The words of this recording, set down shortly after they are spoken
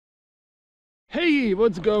Hey,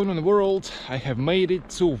 what's going on world? I have made it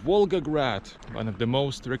to Volgograd, one of the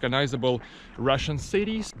most recognizable Russian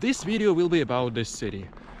cities. This video will be about this city.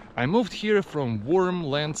 I moved here from warm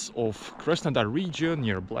lands of Krasnodar region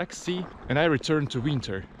near Black Sea and I returned to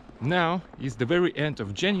winter. Now is the very end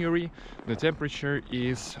of January, the temperature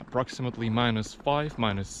is approximately -5,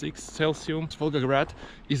 -6 Celsius. Volgograd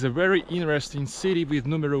is a very interesting city with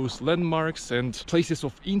numerous landmarks and places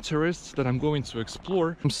of interest that I'm going to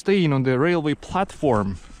explore. I'm staying on the railway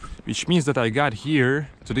platform, which means that I got here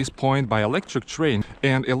to this point by electric train.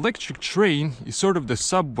 And electric train is sort of the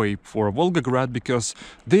subway for Volgograd because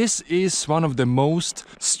this is one of the most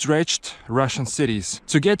stretched Russian cities.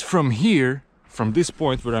 To get from here, from this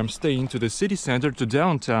point where I'm staying, to the city center, to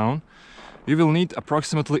downtown, you will need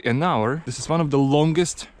approximately an hour. This is one of the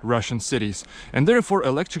longest Russian cities, and therefore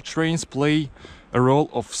electric trains play a role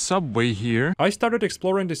of subway here. I started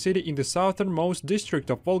exploring the city in the southernmost district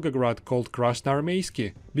of Volgograd called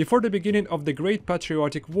Krasnoarmeyski. Before the beginning of the Great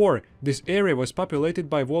Patriotic War, this area was populated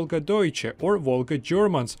by Volga Deutsche or Volga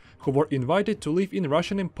Germans, who were invited to live in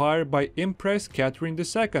Russian Empire by Empress Catherine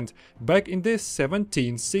II back in the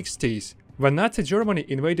 1760s. When Nazi Germany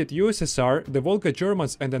invaded USSR, the Volga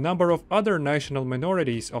Germans and a number of other national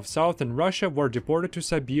minorities of southern Russia were deported to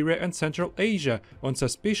Siberia and Central Asia on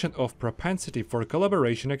suspicion of propensity for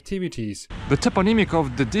collaboration activities. The toponymic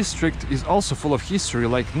of the district is also full of history,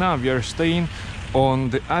 like now we are staying on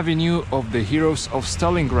the avenue of the heroes of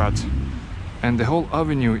Stalingrad, and the whole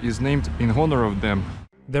avenue is named in honor of them.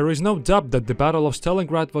 There is no doubt that the Battle of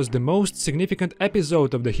Stalingrad was the most significant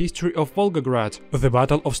episode of the history of Volgograd. The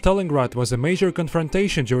Battle of Stalingrad was a major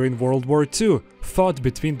confrontation during World War II, fought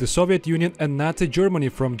between the Soviet Union and Nazi Germany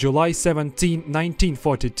from July 17,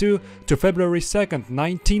 1942 to February 2,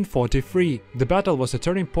 1943. The battle was a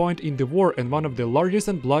turning point in the war and one of the largest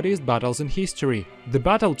and bloodiest battles in history. The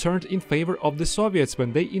battle turned in favor of the Soviets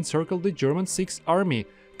when they encircled the German Sixth Army,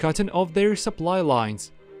 cutting off their supply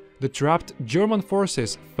lines. The trapped German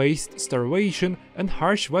forces faced starvation and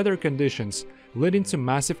harsh weather conditions, leading to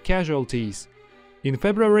massive casualties. In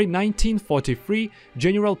February 1943,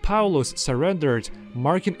 General Paulus surrendered,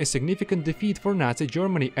 marking a significant defeat for Nazi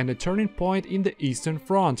Germany and a turning point in the Eastern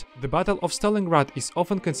Front. The Battle of Stalingrad is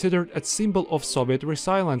often considered a symbol of Soviet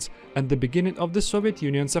resilience and the beginning of the Soviet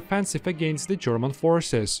Union's offensive against the German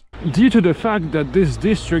forces. Due to the fact that this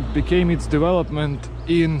district became its development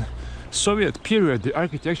in Soviet period, the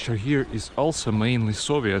architecture here is also mainly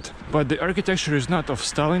Soviet, but the architecture is not of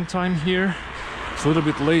Stalin time here. It's a little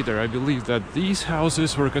bit later. I believe that these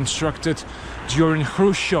houses were constructed during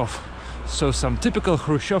Khrushchev, so some typical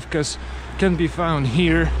Khrushchevkas can be found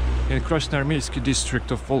here in Krasnoarmeyski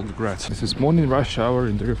district of Volgograd. This is morning rush hour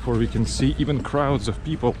and therefore we can see even crowds of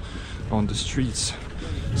people on the streets.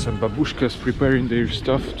 Some babushkas preparing their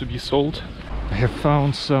stuff to be sold. I have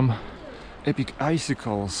found some epic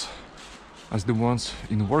icicles as the ones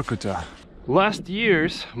in Vorkuta. Last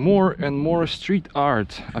years, more and more street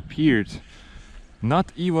art appeared,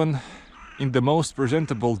 not even in the most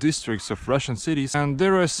presentable districts of Russian cities, and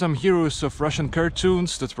there are some heroes of Russian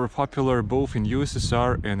cartoons that were popular both in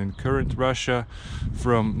USSR and in current Russia,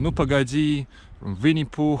 from Nu Pogodi, from Winnie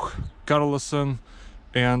Pooh, Carlson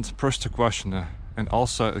and Prostokvashina, and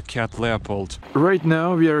also a cat Leopold. Right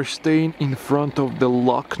now we are staying in front of the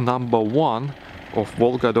lock number 1 of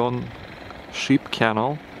Volga-Don Ship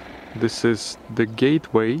Canal. This is the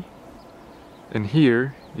gateway, and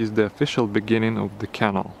here is the official beginning of the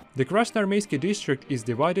canal. The Krasnoarmeyski district is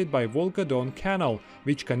divided by Volga-Don Canal,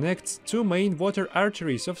 which connects two main water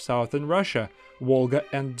arteries of southern Russia, Volga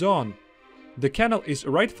and Don. The canal is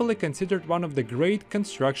rightfully considered one of the great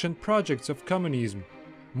construction projects of communism.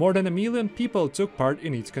 More than 1 million people took part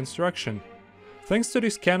in its construction. Thanks to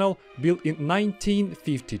this canal, built in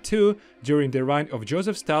 1952, during the reign of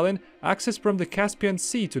Joseph Stalin, access from the Caspian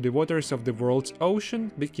Sea to the waters of the world's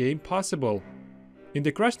ocean became possible. In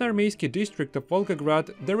the Krasnoarmeyski district of Volgograd,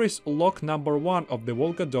 there is lock number 1 of the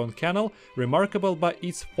Volga-Don Canal, remarkable by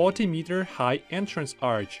its 40-meter high entrance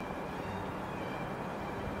arch.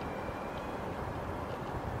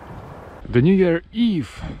 The New Year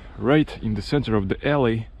Eve, right in the center of the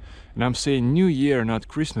alley, and I'm saying New Year, not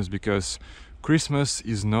Christmas, because Christmas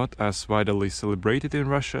is not as widely celebrated in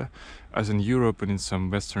Russia as in Europe and in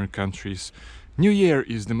some Western countries. New Year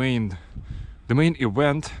is the main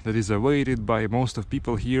event that is awaited by most of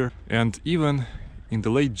people here, and even in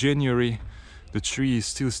the late January the tree is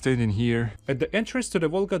still standing here. At the entrance to the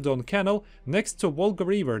Volga-Don Canal, next to Volga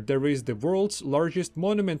River, there is the world's largest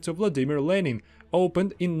monument to Vladimir Lenin,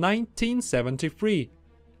 opened in 1973.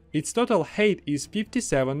 Its total height is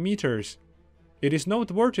 57 meters. It is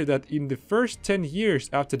noteworthy that in the first 10 years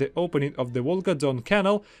after the opening of the Volga-Don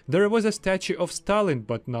Canal, there was a statue of Stalin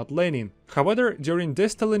but not Lenin. However, during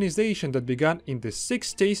de-Stalinization that began in the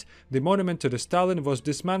 60s, the monument to the Stalin was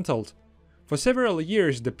dismantled. For several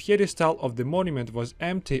years, the pedestal of the monument was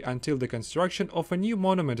empty until the construction of a new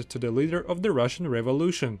monument to the leader of the Russian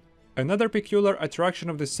Revolution. Another peculiar attraction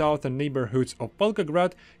of the southern neighborhoods of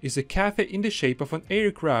Volgograd is a cafe in the shape of an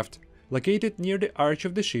aircraft, located near the arch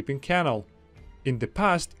of the shipping canal. In the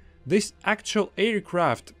past, this actual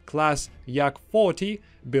aircraft, class Yak-40,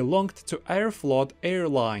 belonged to Aeroflot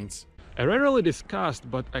Airlines. A rarely discussed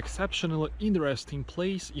but exceptionally interesting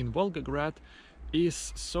place in Volgograd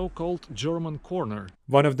is so-called German Corner.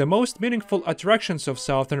 One of the most meaningful attractions of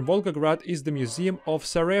southern Volgograd is the Museum of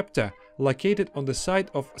Sarepta, located on the site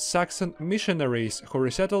of Saxon missionaries who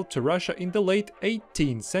resettled to Russia in the late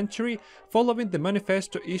 18th century following the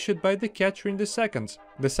manifesto issued by the Catherine II.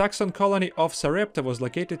 The Saxon colony of Sarepta was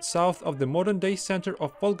located south of the modern-day center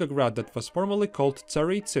of Volgograd that was formerly called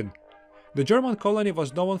Tsaritsyn. The German colony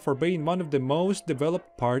was known for being one of the most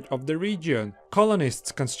developed part of the region. Colonists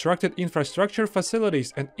constructed infrastructure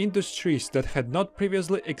facilities and industries that had not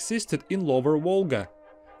previously existed in Lower Volga.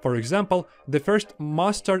 For example, the first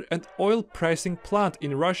mustard and oil pressing plant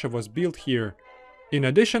in Russia was built here. In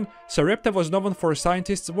addition, Sarepta was known for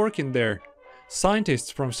scientists working there. Scientists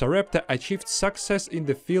from Sarepta achieved success in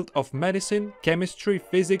the field of medicine, chemistry,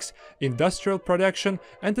 physics, industrial production,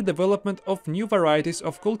 and the development of new varieties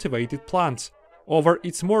of cultivated plants. Over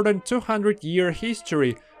its more than 200-year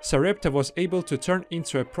history, Sarepta was able to turn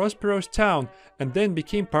into a prosperous town and then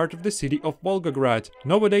became part of the city of Volgograd.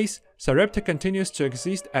 Nowadays, Sarepta continues to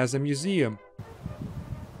exist as a museum.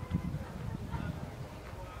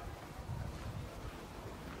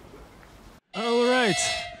 All right.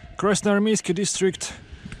 Krasnoarmeysk district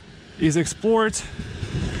is explored,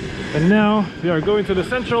 and now we are going to the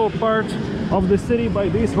central part of the city by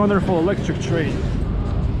this wonderful electric train.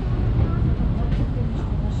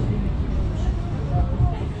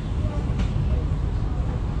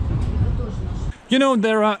 You know,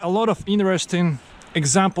 there are a lot of interesting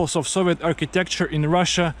examples of Soviet architecture in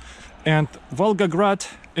Russia, and Volgograd,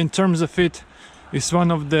 in terms of it, is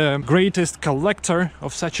one of the greatest collector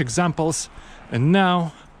of such examples. And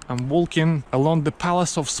now I'm walking along the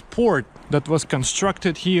Palace of Sport that was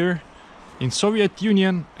constructed here in Soviet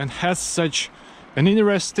Union and has such an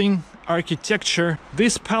interesting architecture.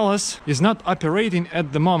 This palace is not operating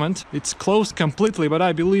at the moment, it's closed completely, but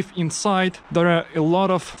I believe inside there are a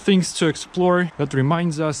lot of things to explore that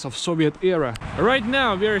reminds us of Soviet era. Right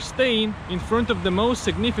now we are staying in front of the most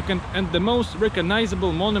significant and the most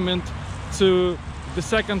recognizable monument to the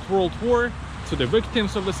Second World War, to the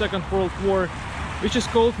victims of the Second World War, which is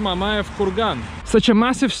called Mamayev Kurgan. Such a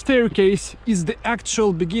massive staircase is the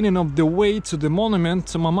actual beginning of the way to the monument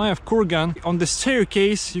to Mamayev Kurgan. On the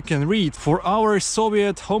staircase you can read, "For our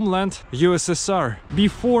Soviet homeland, USSR."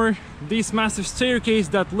 Before this massive staircase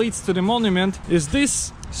that leads to the monument is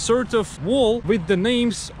this sort of wall with the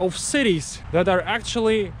names of cities that are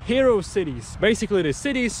actually hero cities. Basically the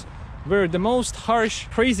cities where the most harsh,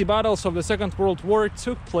 crazy battles of the Second World War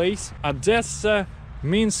took place: Odessa,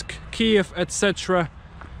 Minsk, Kiev, etc.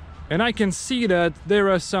 And I can see that there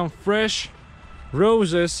are some fresh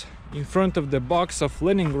roses in front of the box of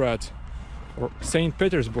Leningrad or St.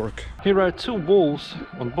 Petersburg. Here are two walls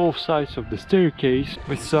on both sides of the staircase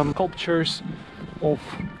with some sculptures of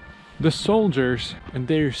the soldiers and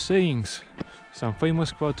their sayings, some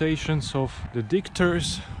famous quotations of the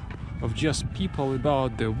dictators, of just people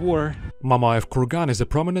about the war. Mamayev Kurgan is a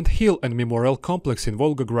prominent hill and memorial complex in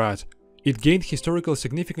Volgograd. It gained historical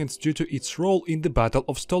significance due to its role in the Battle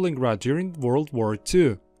of Stalingrad during World War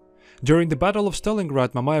II. During the Battle of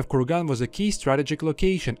Stalingrad, Mamayev Kurgan was a key strategic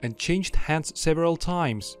location and changed hands several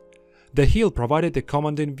times. The hill provided a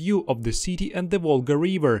commanding view of the city and the Volga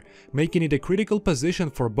River, making it a critical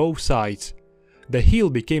position for both sides. The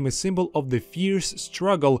hill became a symbol of the fierce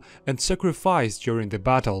struggle and sacrifice during the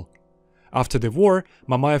battle. After the war,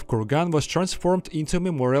 Mamayev Kurgan was transformed into a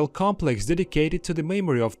memorial complex dedicated to the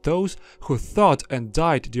memory of those who fought and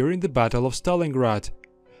died during the Battle of Stalingrad.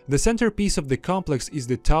 The centerpiece of the complex is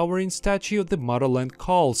the towering statue of the motherland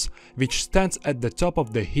calls, which stands at the top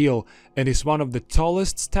of the hill and is one of the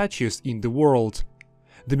tallest statues in the world.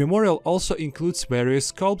 The memorial also includes various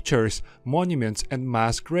sculptures, monuments and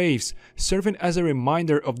mass graves, serving as a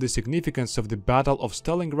reminder of the significance of the Battle of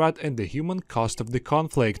Stalingrad and the human cost of the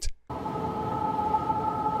conflict.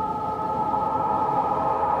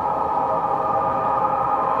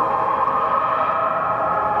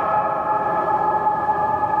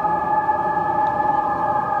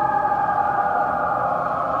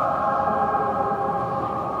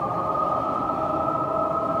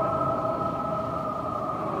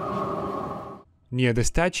 Near the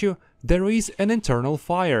statue, there is an internal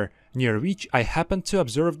fire, near which I happened to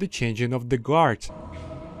observe the changing of the guard.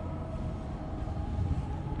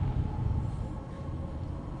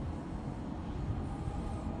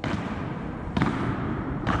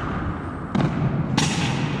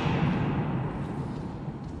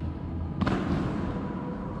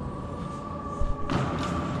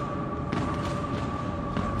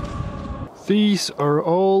 These are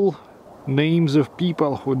all names of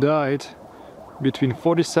people who died between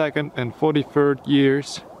 42nd and 43rd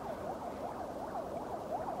years,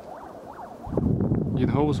 in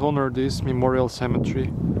whose honor this memorial cemetery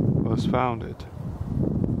was founded.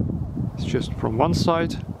 It's just from one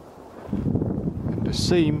side, and the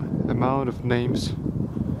same amount of names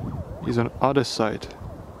is on other side.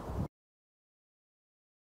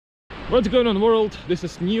 What's going on, world? This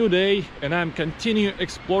is new day and I'm continuing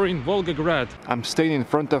exploring Volgograd. I'm staying in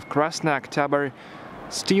front of Krasny Oktyabr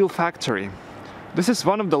steel factory. This is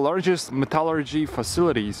one of the largest metallurgy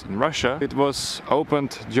facilities in Russia. It was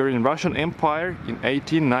opened during Russian Empire in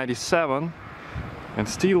 1897 and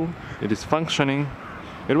still it is functioning.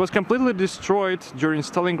 It was completely destroyed during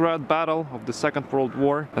Stalingrad Battle of the Second World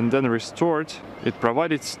War and then restored. It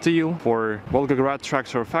provided steel for Volgograd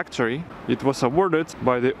tractor factory. It was awarded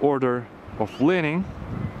by the Order of Lenin,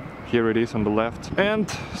 here it is on the left, and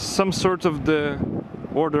some sort of the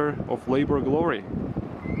Order of Labor Glory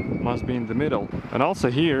must be in the middle. And also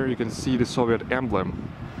here you can see the Soviet emblem,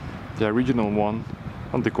 the original one,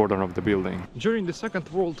 on the corner of the building. During the Second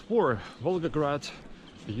World War, Volgograd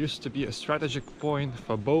used to be a strategic point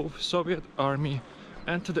for both Soviet army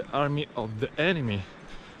and to the army of the enemy,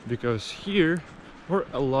 because here were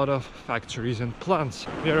a lot of factories and plants.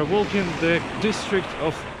 We are walking the district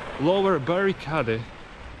of Lower Barricade,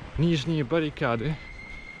 Nizhny Barricade,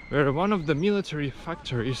 where one of the military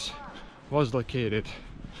factories was located,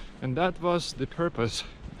 and that was the purpose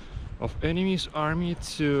of enemy's army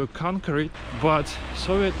to conquer it, but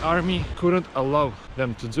Soviet army couldn't allow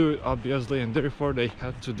them to do it, obviously, and therefore they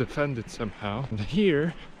had to defend it somehow. And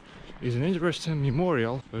here is an interesting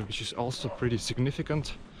memorial, which is also pretty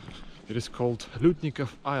significant. It is called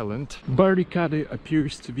Lutnikov Island. Barricade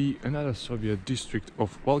appears to be another Soviet district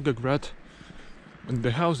of Volgograd, and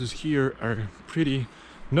the houses here are pretty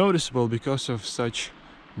noticeable because of such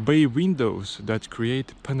bay windows that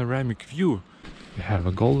create panoramic view. You have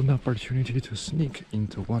a golden opportunity to sneak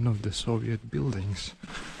into one of the Soviet buildings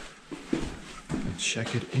and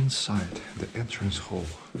check it inside. The entrance hall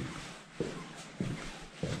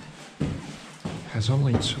has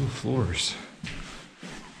only 2 floors.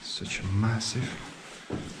 Such a massive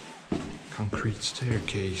concrete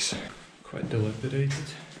staircase, quite dilapidated.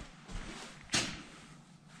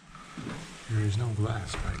 There is no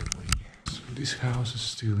glass, by the way. So this house is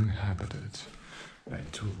still inhabited. I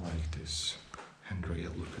do like this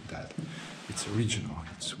handrail, look at that. It's original,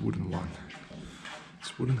 it's a wooden one.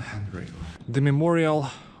 It's wooden handrail. The memorial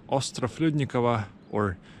Ostrov Ludnikova,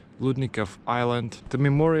 or Ludnikov Island. The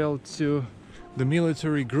memorial to the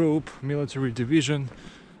military group, military division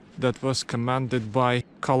that was commanded by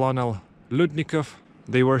Colonel Ludnikov.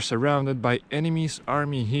 They were surrounded by enemy's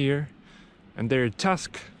army here, and their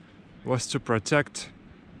task was to protect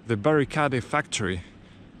the Barricade factory,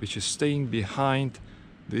 which is staying behind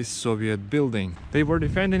this Soviet building. They were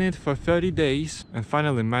defending it for 30 days and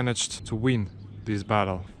finally managed to win this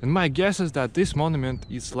battle. And my guess is that this monument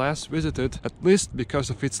is less visited, at least because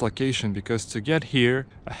of its location, because to get here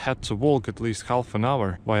I had to walk at least half an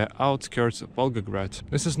hour via outskirts of Volgograd.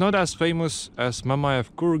 This is not as famous as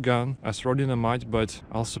Mamayev Kurgan, as Rodina might, but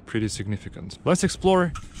also pretty significant. Let's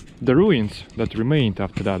explore the ruins that remained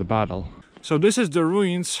after that battle. So this is the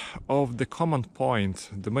ruins of the command point,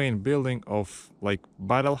 the main building of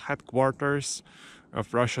battle headquarters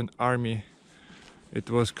of Russian army. It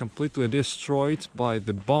was completely destroyed by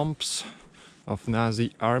the bombs of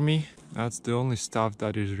Nazi army. That's the only stuff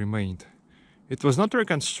that is remained. It was not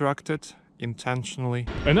reconstructed intentionally.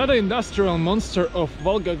 Another industrial monster of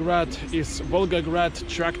Volgograd is Volgograd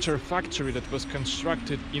tractor factory that was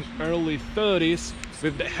constructed in early 30s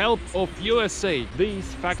with the help of USA.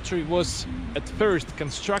 This factory was at first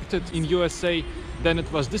constructed in USA, then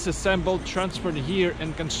it was disassembled, transferred here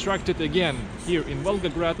and constructed again here in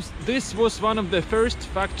Volgograd. This was one of the first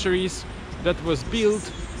factories that was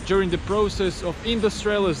built during the process of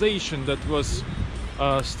industrialization that was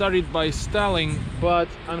started by Stalin, but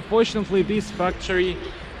unfortunately this factory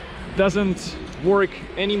doesn't work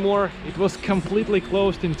anymore. It was completely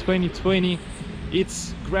closed in 2020.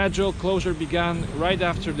 Its gradual closure began right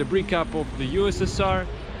after the breakup of the USSR,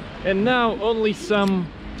 and now only some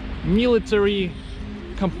military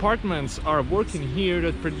compartments are working here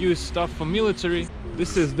that produce stuff for military.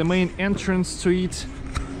 This is the main entrance to it,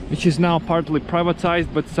 which is now partly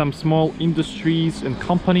privatized, but some small industries and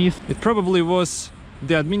companies. It probably was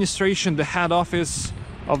the administration, the head office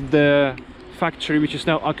of the factory, which is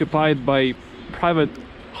now occupied by private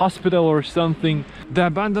hospital or something. The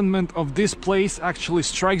abandonment of this place actually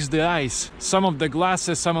strikes the eyes. Some of the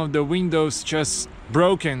glasses, some of the windows just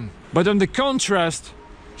broken. But on the contrast,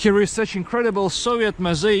 here is such incredible Soviet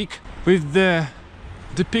mosaic with the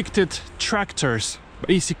depicted tractors.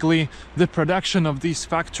 Basically the production of this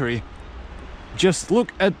factory. Just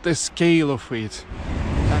look at the scale of it.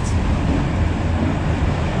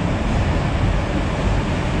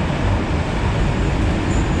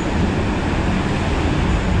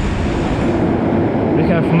 We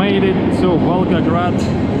have made it to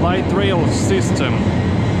Volgograd light rail system.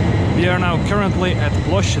 We are now currently at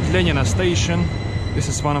Ploshchad Lenina station. This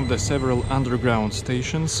is one of the several underground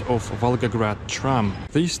stations of Volgograd tram.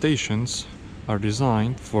 These stations are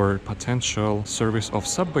designed for potential service of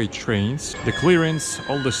subway trains. The clearance,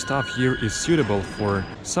 all the stuff here is suitable for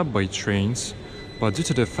subway trains, but due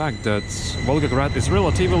to the fact that Volgograd is a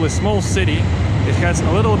relatively small city, it has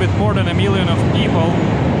a little bit more than 1 million of people,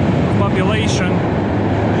 population,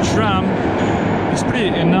 the tram is pretty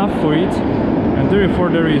enough for it, and therefore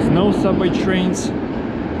there is no subway trains,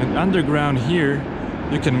 and underground here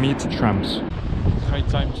you can meet trams. High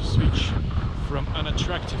time to switch from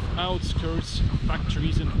unattractive outskirts,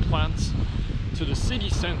 factories and plants to the city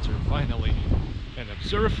center finally, and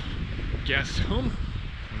observe, guess whom?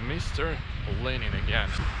 Mr. Lenin again.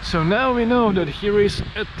 So now we know that here is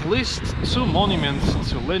at least 2 monuments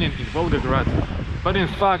to Lenin in Volgograd, but in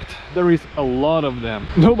fact there is a lot of them.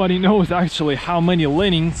 Nobody knows actually how many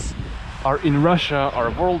Lenins are in Russia or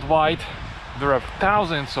worldwide. There are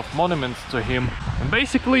thousands of monuments to him, and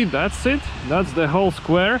basically that's it. That's the whole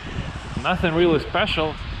square. Nothing really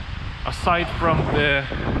special aside from the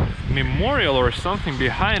memorial or something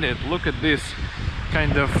behind it. Look at this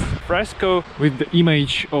kind of fresco with the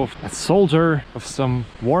image of a soldier of some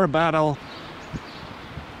war battle.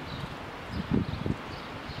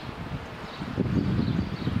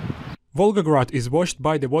 Volgograd is washed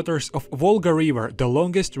by the waters of Volga River, the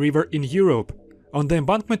longest river in Europe. On the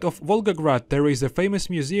embankment of Volgograd there is a famous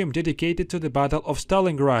museum dedicated to the Battle of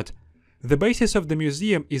Stalingrad. The basis of the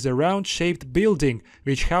museum is a round-shaped building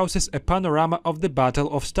which houses a panorama of the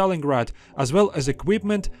Battle of Stalingrad, as well as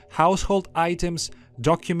equipment, household items,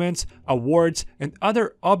 documents, awards and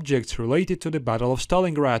other objects related to the Battle of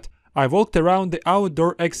Stalingrad. I walked around the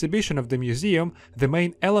outdoor exhibition of the museum, the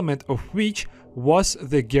main element of which was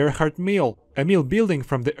the Gerhard Mill, a mill building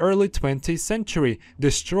from the early 20th century,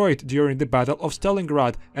 destroyed during the Battle of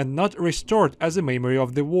Stalingrad and not restored as a memory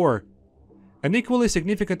of the war. An equally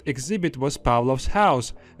significant exhibit was Pavlov's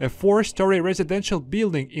house, a 4-story residential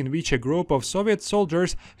building in which a group of Soviet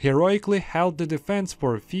soldiers heroically held the defense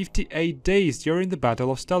for 58 days during the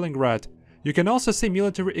Battle of Stalingrad. You can also see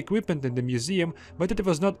military equipment in the museum, but it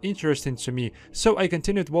was not interesting to me, so I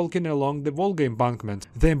continued walking along the Volga embankment.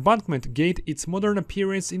 The embankment gained its modern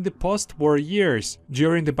appearance in the post-war years.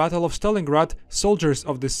 During the Battle of Stalingrad, soldiers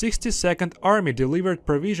of the 62nd Army delivered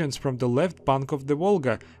provisions from the left bank of the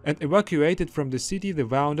Volga and evacuated from the city the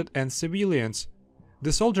wounded and civilians.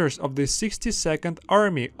 The soldiers of the 62nd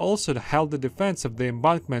Army also held the defense of the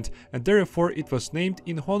embankment, and therefore it was named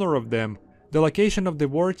in honor of them. The location of the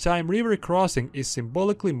wartime river crossing is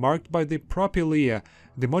symbolically marked by the propylaea,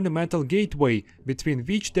 the monumental gateway, between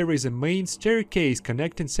which there is a main staircase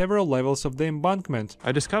connecting several levels of the embankment.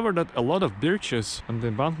 I discovered that a lot of birches on the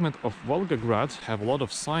embankment of Volgograd have a lot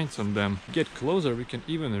of signs on them. Get closer, we can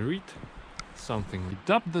even read something. We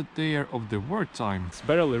doubt that they are of the wartime. It's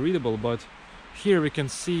barely readable, but here we can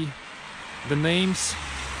see the names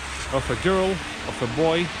of a girl, of a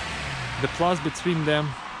boy, the plus between them.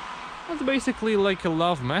 It's basically like a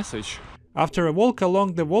love message. After a walk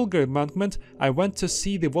along the Volga embankment, I went to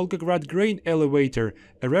see the Volgograd grain elevator,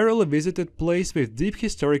 a rarely visited place with deep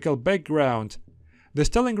historical background. The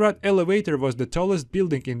Stalingrad elevator was the tallest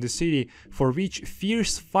building in the city, for which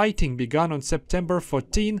fierce fighting began on September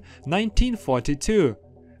 14, 1942.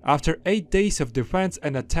 After 8 days of defense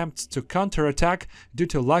and attempts to counterattack due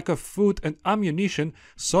to lack of food and ammunition,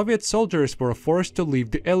 Soviet soldiers were forced to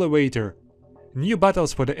leave the elevator. New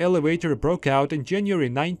battles for the elevator broke out in January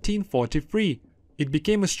 1943. It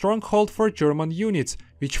became a stronghold for German units,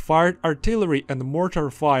 which fired artillery and mortar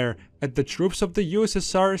fire at the troops of the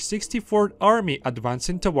USSR 64th Army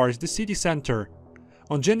advancing towards the city center.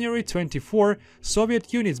 On January 24,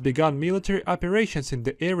 Soviet units began military operations in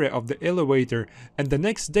the area of the elevator, and the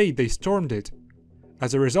next day they stormed it.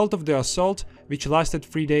 As a result of the assault, which lasted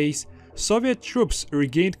 3 days, Soviet troops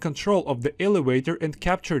regained control of the elevator and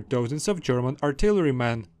captured dozens of German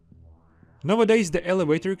artillerymen. Nowadays the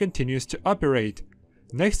elevator continues to operate.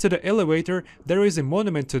 Next to the elevator there is a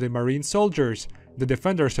monument to the Marine soldiers, the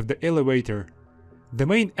defenders of the elevator. The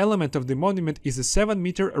main element of the monument is a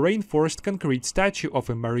 7-meter reinforced concrete statue of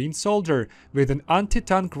a Marine soldier with an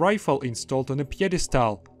anti-tank rifle installed on a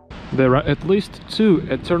pedestal. There are at least 2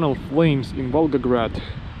 eternal flames in Volgograd.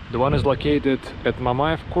 The one is located at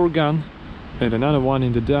Mamayev Kurgan and another one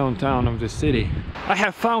in the downtown of the city. I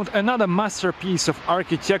have found another masterpiece of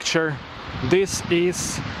architecture. This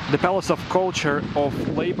is the Palace of Culture of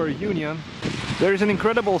Labor Union. There is an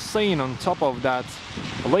incredible saying on top of that.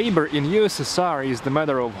 Labor in USSR is the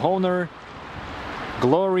matter of honor,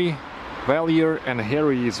 glory, valor and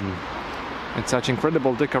heroism. And such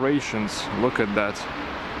incredible decorations, look at that.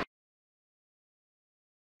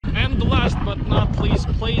 And the last but not least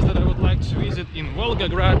place that I would like to visit in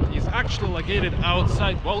Volgograd is actually located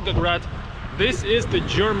outside Volgograd. This is the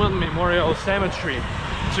German Memorial Cemetery.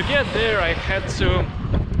 To get there I had to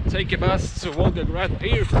take a bus to Volgograd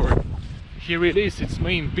airport. Here it is, its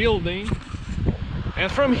main building.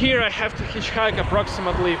 And from here I have to hitchhike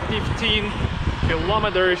approximately 15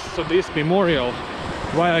 kilometers to this memorial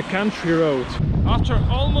via country road. After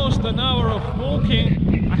almost an hour of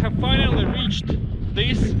walking, I have finally reached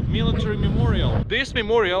this military memorial. This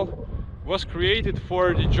memorial was created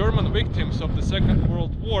for the German victims of the Second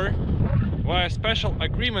World War via special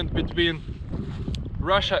agreement between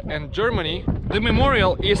Russia and Germany. The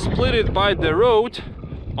memorial is split by the road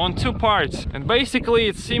on 2 parts, and basically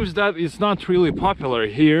it seems that it's not really popular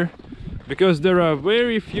here because there are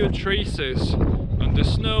very few traces on the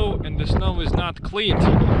snow and the snow is not cleaned.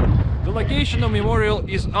 The location of memorial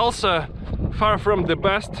is also far from the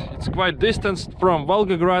best. It's quite distanced from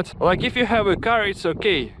Volgograd. Like if you have a car it's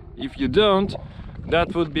okay, if you don't,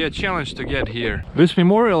 that would be a challenge to get here. This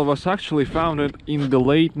memorial was actually founded in the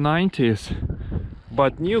late 90s,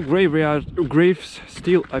 but new graves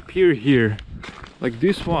still appear here. Like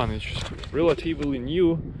this one, it's relatively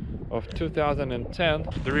new, of 2010.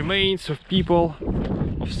 The remains of people,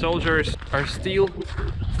 of soldiers, are still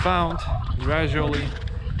found gradually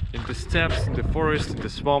in the steppes, in the forest, in the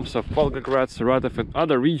swamps of Volgograd, Saratov and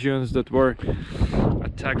other regions that were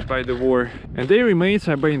attacked by the war. And their remains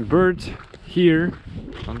are being buried here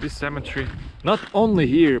on this cemetery. Not only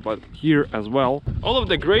here, but here as well. All of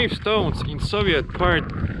the gravestones in Soviet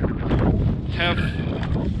part have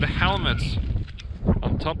the helmets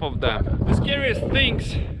on top of them. The scariest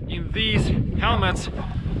things in these helmets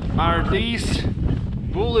are these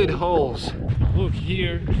bullet holes. Look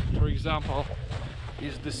here, for example,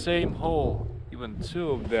 is the same hole, even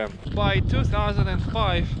 2 of them. By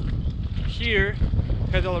 2005, here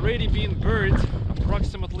had already been buried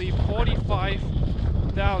approximately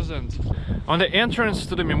 45,000. On the entrance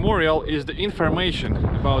to the memorial is the information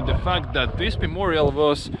about the fact that this memorial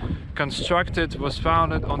was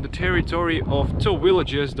founded on the territory of 2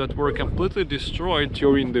 villages that were completely destroyed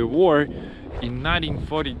during the war in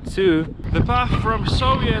 1942. The path from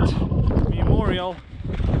Soviet memorial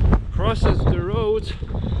crosses the road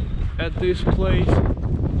at this place,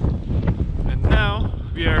 and now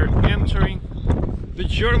we are entering the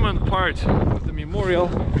German part of the memorial.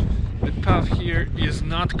 The path here is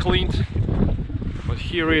not cleaned, but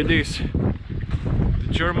here it is, the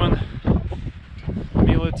German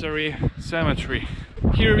military cemetery.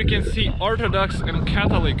 Here we can see Orthodox and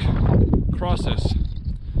Catholic crosses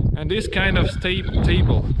and this kind of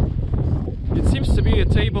table. It seems to be a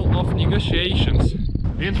table of negotiations.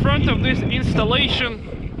 In front of this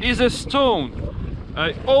installation is a stone.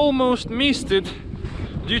 I almost missed it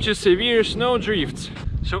due to severe snow drifts.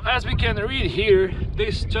 So as we can read here,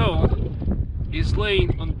 this stone is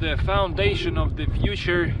laying on the foundation of the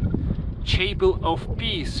future Chapel of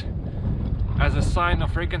Peace, as a sign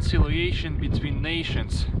of reconciliation between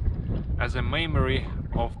nations, as a memory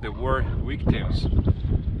of the war victims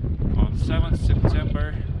on 7th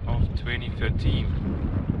September of 2013.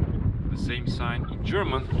 The same sign in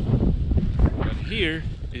German, but here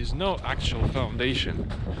is no actual foundation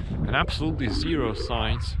and absolutely 0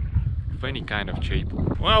 signs of any kind of chapel.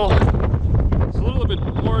 Well, it's a little bit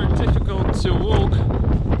more difficult to walk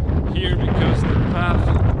here because the path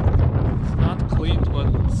is not cleaned,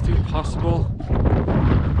 but it's still possible.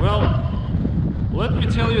 Well, let me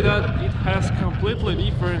tell you that it has completely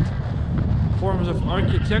different forms of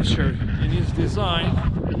architecture in its design.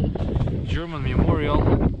 German memorial.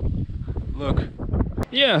 Look.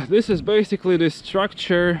 Yeah, this is basically the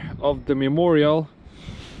structure of the memorial.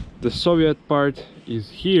 The Soviet part is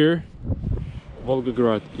here,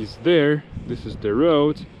 Volgograd is there, This is the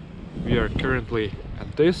road. We are currently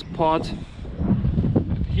at this spot.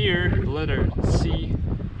 And here, the letter C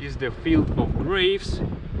is the field of graves.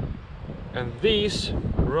 And these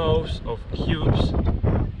rows of cubes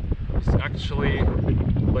is actually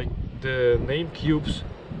like the name cubes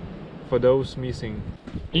for those missing.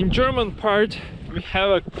 In German part, we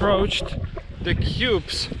have approached the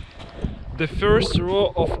cubes, the first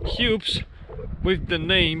row of cubes with the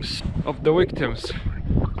names of the victims.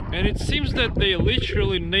 And it seems that they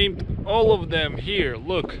literally named all of them here.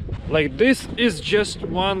 Look, like this is just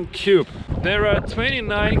one cube. There are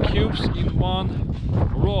 29 cubes in one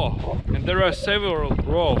row, and there are several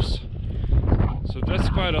rows. So that's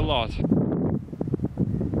quite a lot.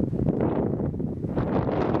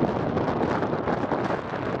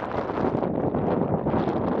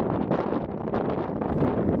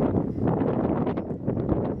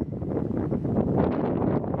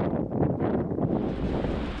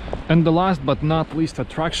 And the last but not least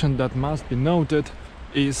attraction that must be noted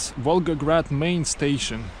is Volgograd main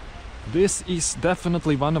station. This is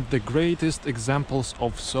definitely one of the greatest examples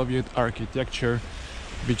of Soviet architecture,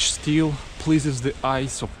 which still pleases the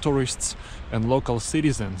eyes of tourists and local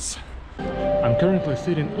citizens. I'm currently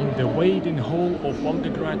sitting in the waiting hall of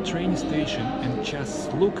Volgograd train station and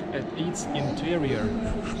just look at its interior.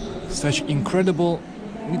 Such incredible...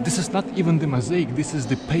 This is not even the mosaic, this is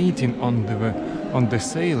the painting on the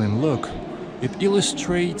ceiling. Look, it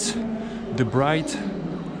illustrates the bright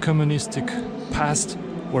communistic past,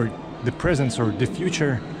 or the present, or the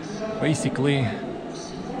future. Basically,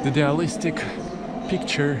 the idealistic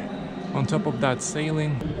picture on top of that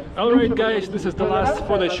ceiling. Alright guys, this is the last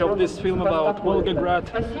footage of this film about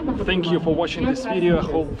Volgograd. Thank you for watching this video.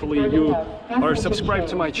 Hopefully you are subscribed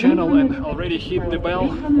to my channel and already hit the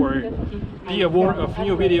bell for be aware of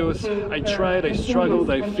new videos. I tried, I struggled,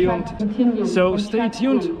 I filmed. So stay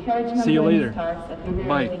tuned. See you later.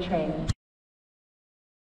 Bye.